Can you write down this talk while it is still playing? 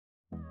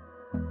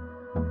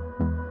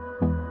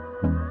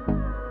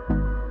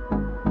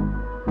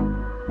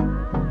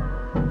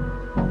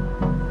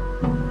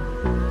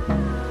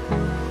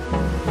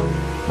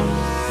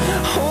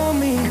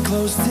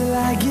close till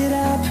I get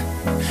up.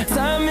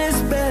 Time is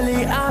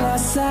barely on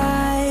our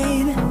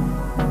side.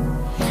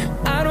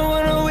 I don't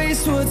wanna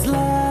waste what's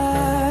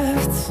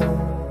left.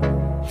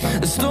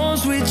 The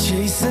storms we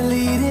chase are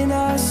leading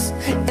us,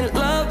 and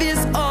love is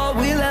all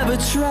we'll ever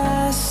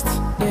trust.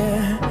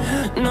 Yeah,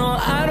 no,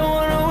 I don't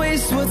wanna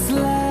waste what's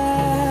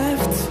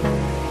left.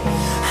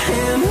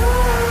 And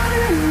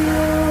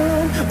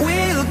on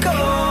we'll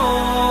go,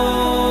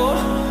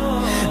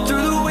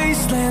 through the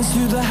wastelands,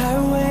 through the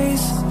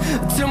highways,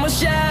 till my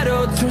shadow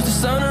turns to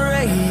sun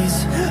rays.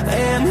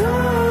 And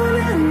on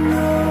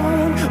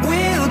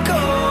we'll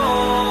go,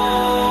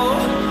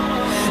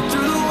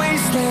 through the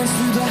wastelands,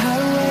 through the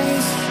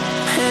highways,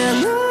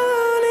 and on.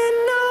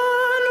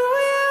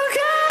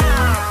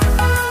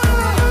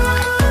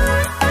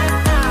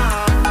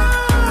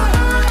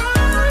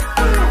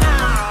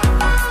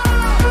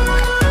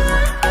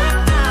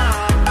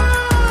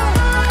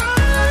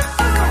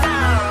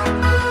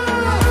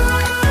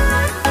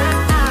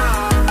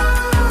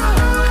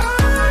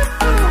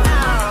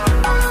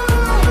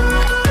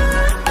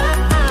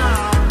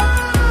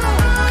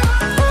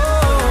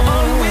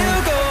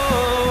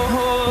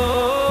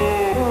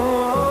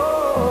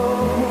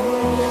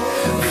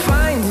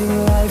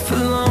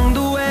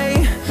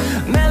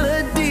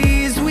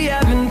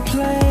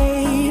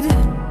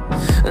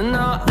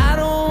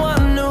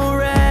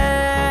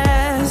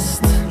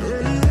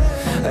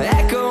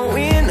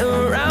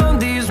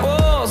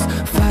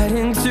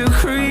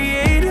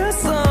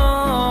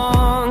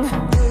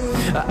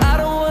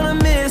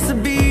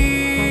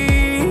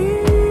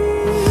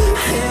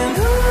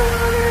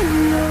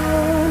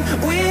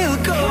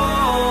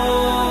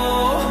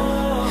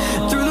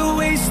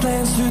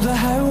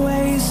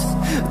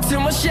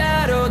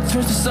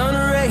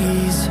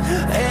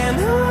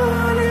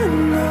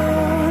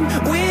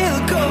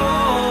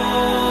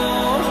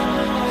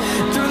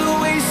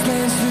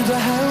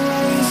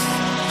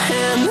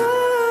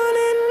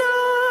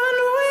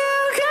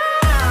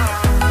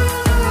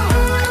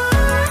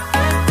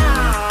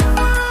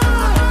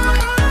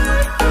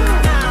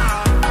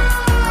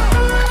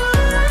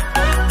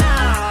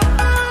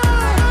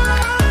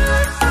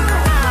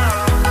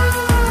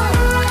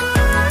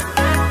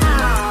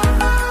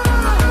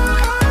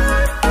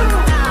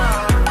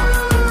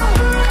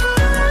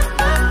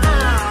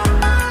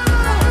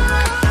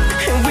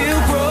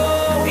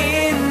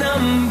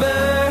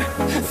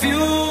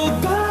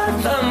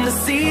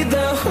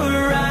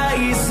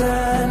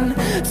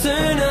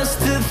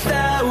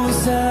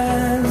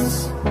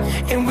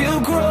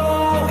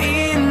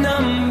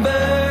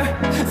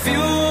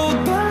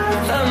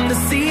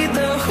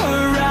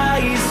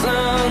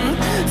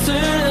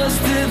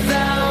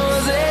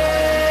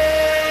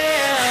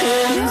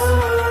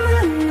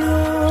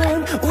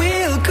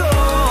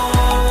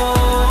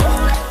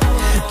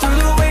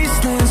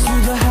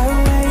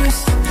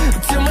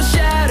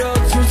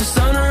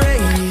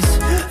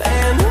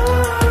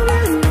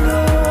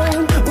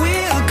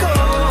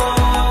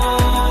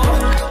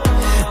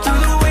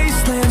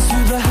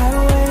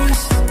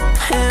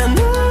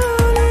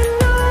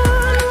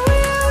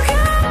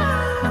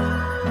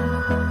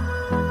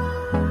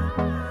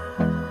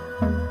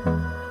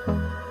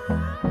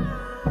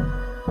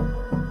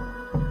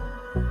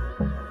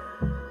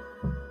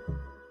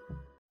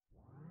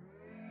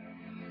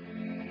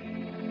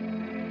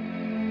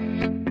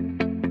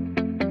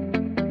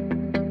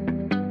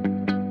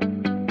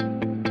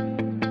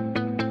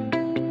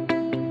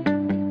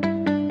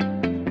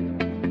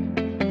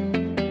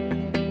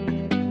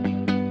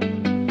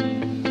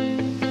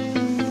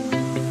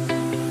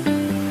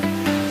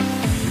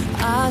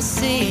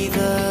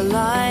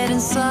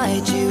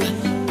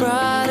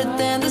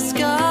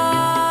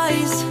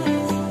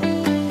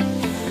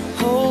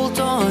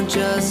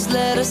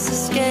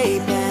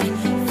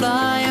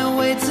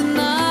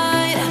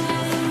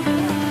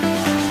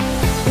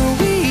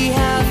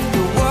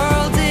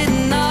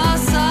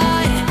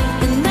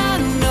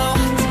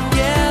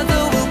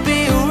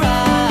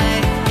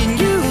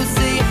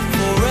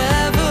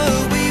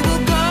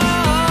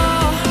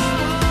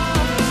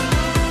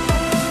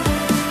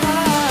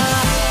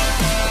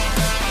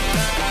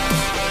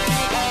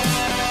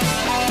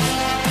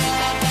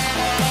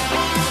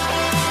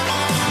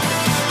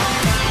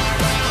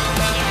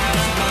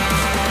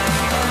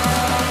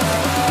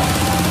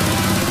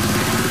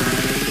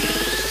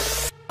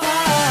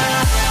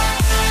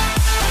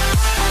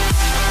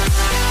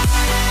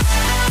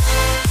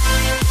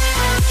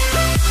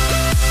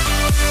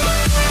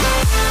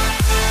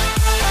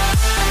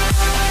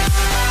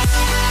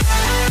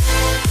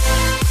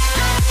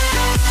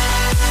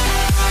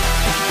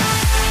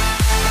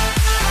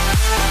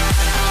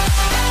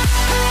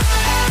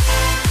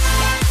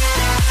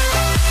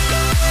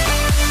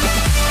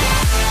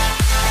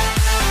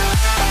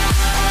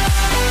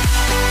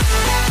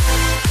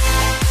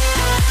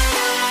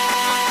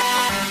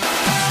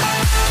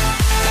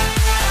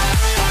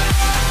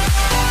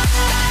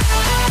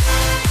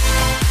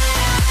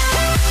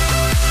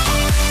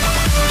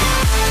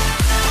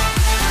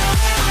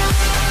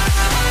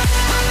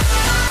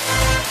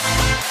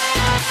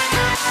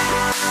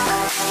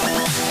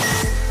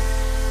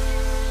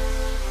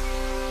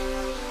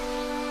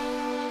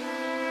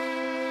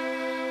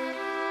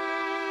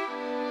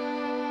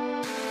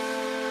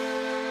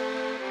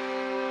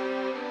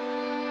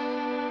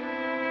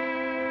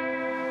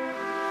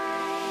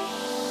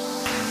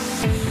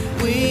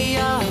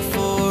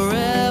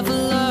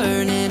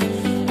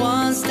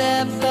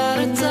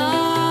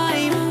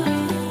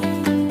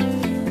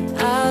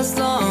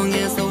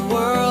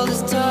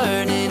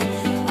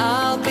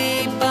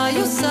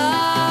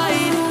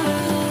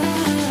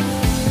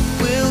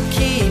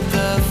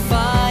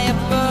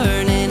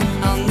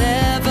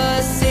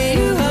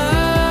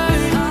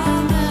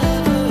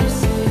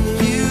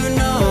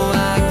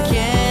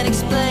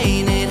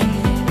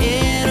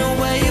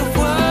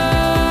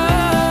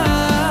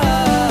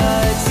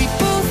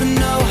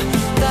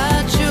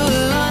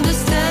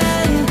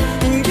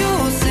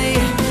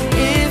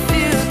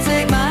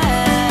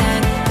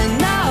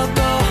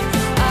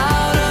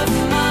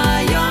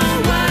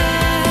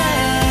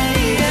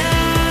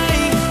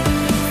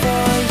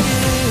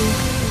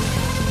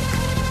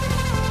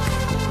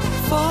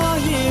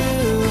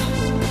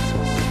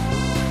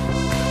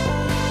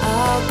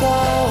 go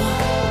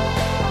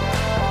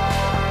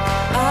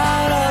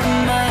out of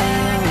my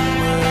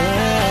own way.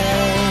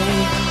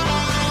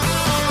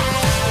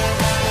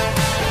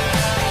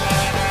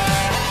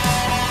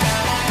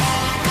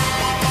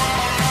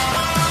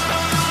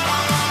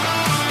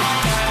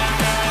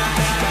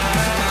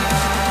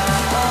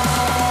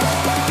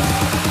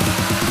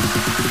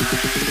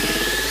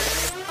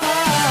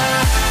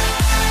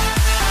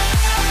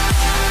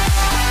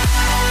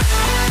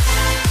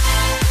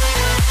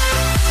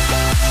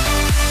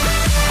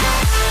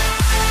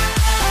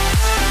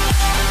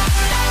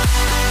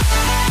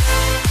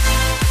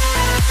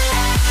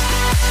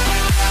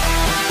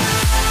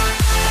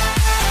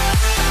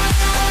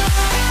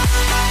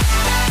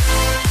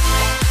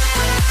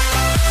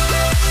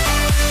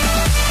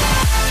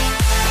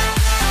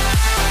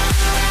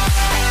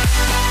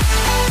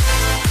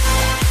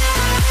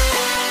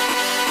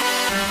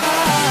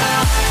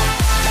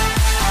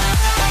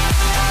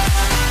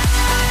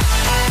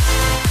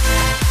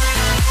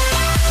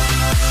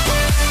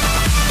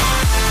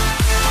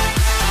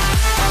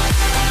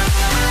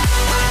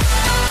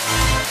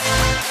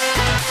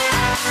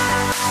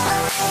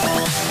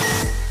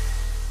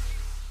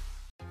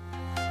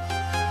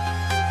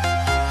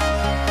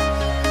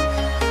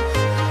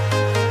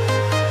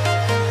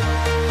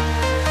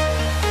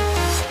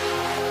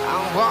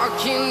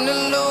 Walking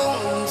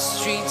alone, the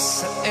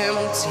streets are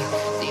empty.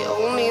 The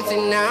only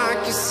thing I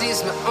can see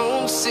is my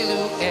own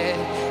silhouette.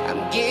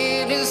 I'm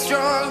getting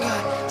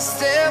stronger,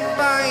 step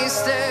by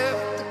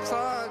step.